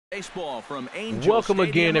Baseball from Angel Welcome Stadium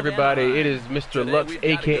again, everybody. It is Mr. Lux,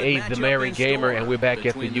 aka The Mary Gamer, and we're back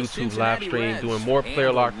at the YouTube live stream doing more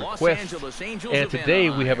player lock requests. And today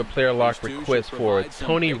we have a player lock request for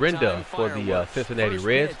Tony Renda for the Cincinnati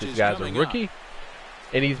Reds. This guy's a rookie,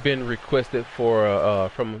 and he's been requested for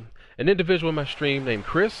from an individual in my stream named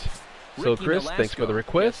Chris. So Chris, thanks for the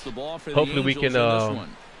request. Hopefully we can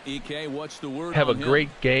have a great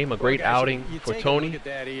game, a great outing for Tony,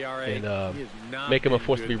 and make him a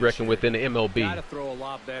force to be reckoned with in the MLB.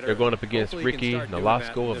 They're going up against Ricky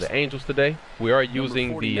Nolasco of the Angels today. We are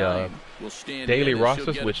using the daily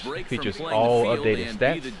rosters, which features all updated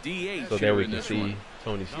stats. So there we can see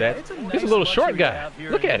Tony's stats. He's a little short guy.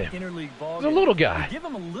 Look at him. He's a little guy. Give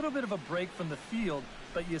him a little bit of a break from the field,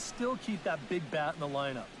 but you still keep that big bat in the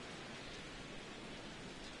lineup.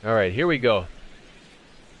 All right, here we go.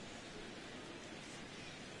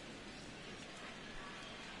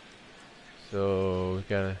 So we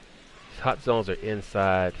got his hot zones are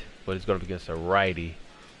inside, but it's going to be against a righty.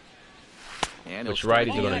 Which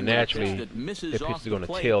righties are going to naturally, their pitches are going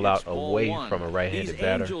to tail out away from a right-handed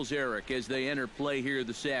batter. Angels, Eric, as they enter play here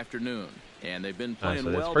this afternoon, and they've been playing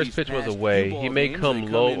so well. This first pitch was away. He may come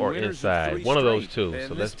low or inside, one of those two.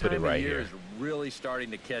 So let's put it right here. Really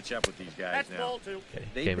starting to catch up with these guys now.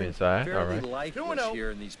 Okay, came inside. All right.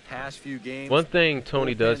 Here in these past few games. One thing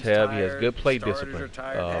Tony does have, he has good plate discipline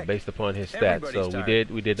based upon his stats. So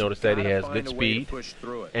we did notice that he has good speed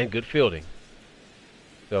and good fielding.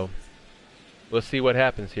 So we'll see what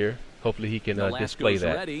happens here. Hopefully he can display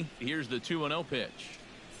that. Ready. Here's the 2-0 pitch.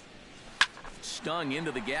 Stung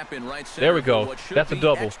into the gap in right center. There we go. That's a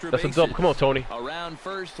double. That's a double. Come on, Tony. Around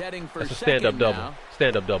first, heading for That's a stand-up double.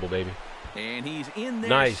 Stand-up double, baby. And he's in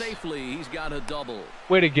there safely. He's got a double.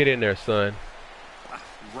 Way to get in there, son.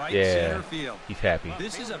 Right yeah, center field. He's happy.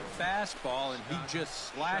 This is a fastball, and he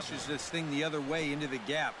just slashes this thing the other way into the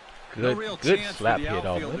gap. Good, good slap hit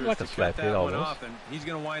almost. It's like a slap hit almost. He's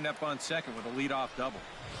going to wind up on second with a leadoff double.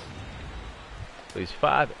 So he's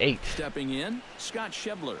 5'8". Stepping in, Scott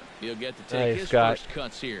Schebler. He'll get to take his Scott. first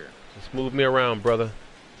cuts here. Just move me around, brother.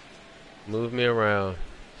 Move me around.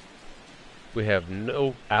 We have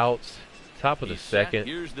no outs. Top of the second.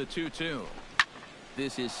 Here's the 2-2.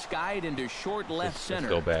 This is skied into short left center.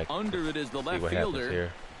 Let's go back. Under it is the left fielder.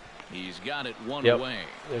 Here. He's got it one Yep. away.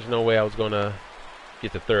 There's no way I was gonna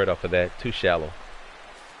get the third off of that. Too shallow.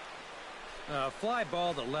 Fly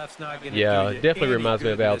ball to left's not going to it definitely reminds me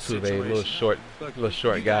of Altuve, a little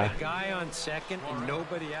short guy. Guy on second and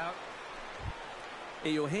nobody out.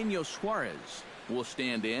 Eugenio Suarez will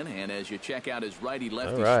stand in, and as you check out his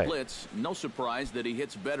righty-lefty splits, no surprise that he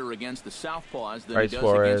hits better against the southpaws than he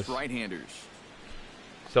does against right-handers.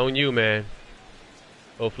 It's on you, man.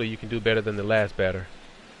 Hopefully you can do better than the last batter.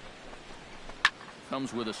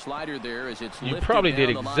 Comes with a slider there as it's You probably did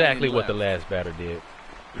exactly what the last batter did.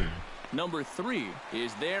 Number 3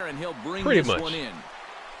 is there, and he'll bring Pretty this much. one in.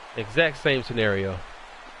 Exact same scenario.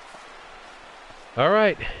 All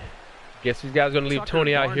right. Guess these guys are going to leave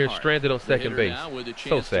Tony out here stranded on second base.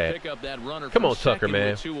 So sad. Come on, Tucker,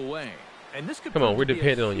 man. Come on, we're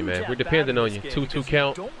depending on you, man. We're depending on you. 2-2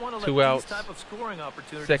 count, 2 outs,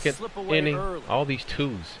 second inning, all these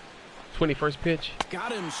twos. 21st pitch,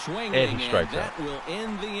 got him swinging, and he strikes that out. will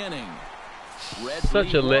end the inning.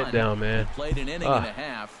 Such a letdown, man. Played an inning and a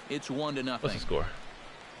half. It's 1-0. What's the score?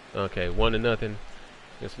 Okay, 1-0.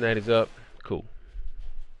 Cincinnati's up. Cool.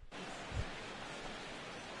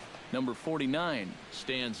 Number 49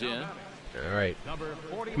 stands in. All right.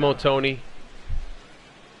 Come on, Tony.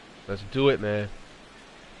 Let's do it, man.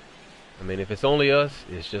 I mean, if it's only us,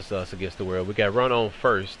 it's just us against the world. We got run on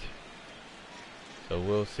first. So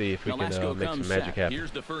we'll see if we can make some magic happen.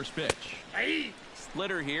 Here's the first pitch.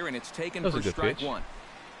 Splitter here, and it's taken for strike pitch. 1.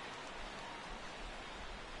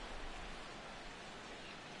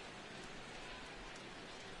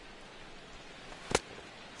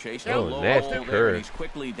 Chasing a low ball there, and he's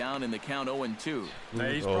quickly down in the count 0-2.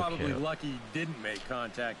 He's probably lucky he didn't make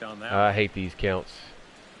contact on that. I hate these counts.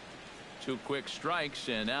 2 quick strikes,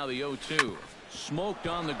 and now the 0-2. Smoked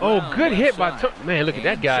on the ground. Oh, good hit by man. Look at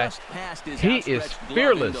that guy. He is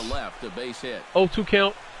fearless. 0-2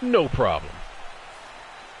 count, no problem.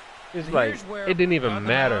 It's like it didn't even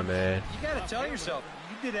matter, man. You got to tell yourself,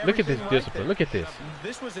 you did Look at this everything discipline. right. Look at this.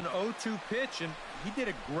 This was an 0-2 pitch, and he did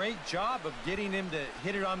a great job of getting him to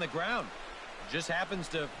hit it on the ground. Just happens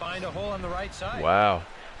to find a hole on the right side. Wow.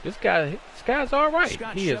 This guy's all right.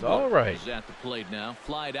 He is all right. He's at the plate now.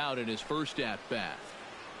 Flied out at his first at-bat.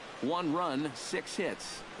 1 run, 6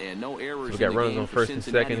 hits, and no errors. So we got runs on first and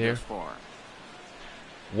second here.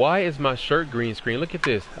 Why is my shirt green screen? Look at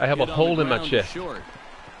this. I have a hole in my chest.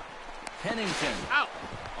 Pennington out.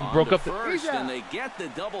 He broke up the first, and they get the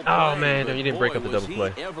double play. Oh man, no, you didn't break up the double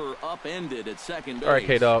play. Ever upended at second base. All right,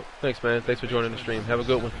 K-Dog. Thanks, man. Thanks for joining the stream. Have a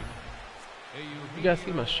good one. You guys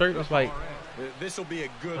see my shirt? It's like this will be a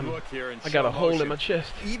good look here. I got a hole in my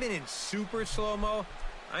chest. Even in super slow-mo,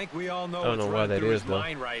 I think we all know. I don't know why that is, though.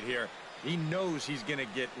 Right here, he knows he's going to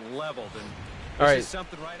get leveled, and all right.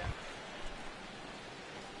 Something right out.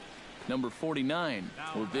 Number 49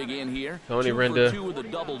 will dig in here. Tony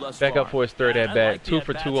Renda back up for his third at bat. Like 2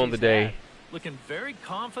 for 2 on the day. Looking very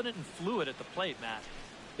confident and fluid at the plate, Matt.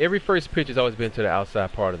 Every first pitch has always been to the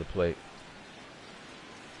outside part of the plate.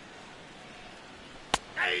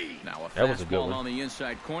 Now that was a good one. On the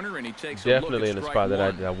inside corner, and he takes definitely a look at in the spot that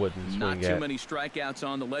I wouldn't swing Not at. too many strikeouts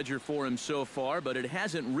on the ledger for him so far, but it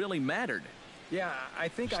hasn't really mattered. Yeah, I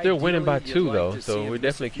think still winning by 2 though, so we're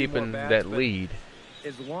definitely keeping that lead.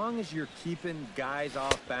 As long as you're keeping guys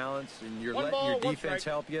off balance and you're letting your defense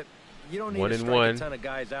help you, you don't need to strike a ton of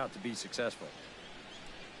guys out to be successful.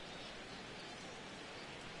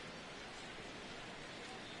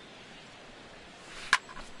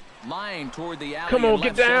 Line toward the alley. Come on,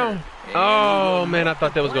 get down. Oh man, I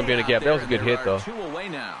thought that was going to be in the gap. That was a good hit though.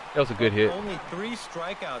 That was a good hit. Only 3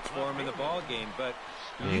 strikeouts for him in the ball game, but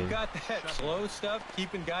you got that slow stuff,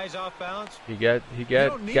 keeping guys off balance. He got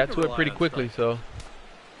to it pretty quickly, so.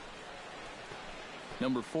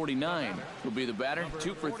 Number 49 will be the batter.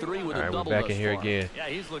 2 for 3 with a double. All right, we're back in here again.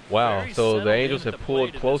 Yeah, wow, so the Angels have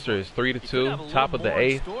pulled closer. It's 3-2. Top of the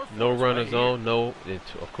 8th. No runners on. No,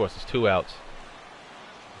 of course, it's 2 outs.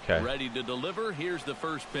 Okay. Ready to deliver. Here's the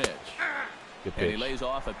first pitch. Good pitch. And he lays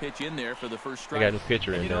off a pitch in there for the first strike. I got a new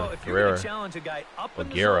pitcher in there. If you're going to challenge a guy up in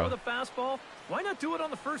the zone with a fastball, why not do it on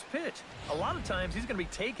the first pitch? A lot of times he's going to be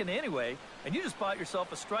taken anyway, and you just bought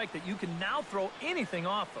yourself a strike that you can now throw anything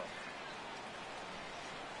off of.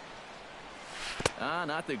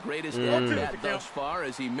 Not the greatest at thus far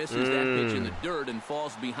as he misses that pitch in the dirt and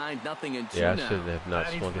falls behind 0-2 now. Yeah, I should have not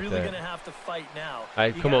swung at that. He's really going to have to fight now. All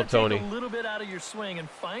right, come on, Tony. Take a little bit out of your swing and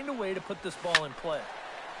find a way to put this ball in play.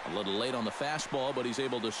 A little late on the fastball, but he's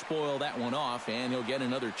able to spoil that one off, and he'll get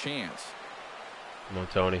another chance. Come on,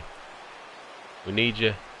 Tony. We need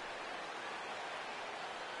you.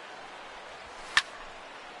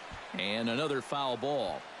 And another foul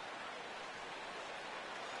ball.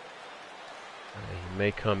 He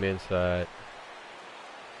may come inside.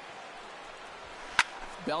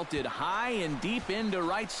 Belted high and deep into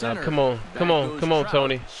right center. Now, come on,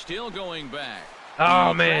 Tony. Still going back.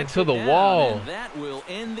 Oh man, to the wall. And that will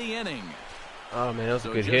end the inning. Oh man, that was a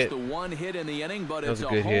good just hit. The one hit in the inning, but it's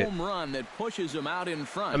a home run that pushes him out in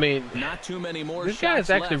front. I mean, not too many more. This guy is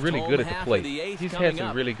actually really good at the plate. He's had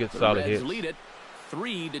some really good solid hits. Lead it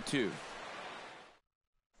 3-2.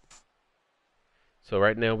 So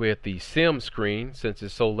right now we're at the sim screen since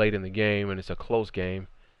it's so late in the game and it's a close game.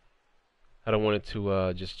 I don't want it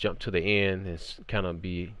to just jump to the end and kind of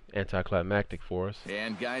be anticlimactic for us.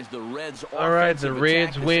 And guys, the Reds. All right, the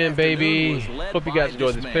Reds win, baby. Hope you guys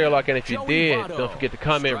enjoyed this player lock, and if you did, don't forget to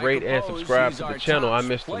comment, rate, and subscribe to the channel. I'm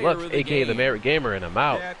Mr. Lux, aka the Married Gamer, and I'm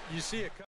out.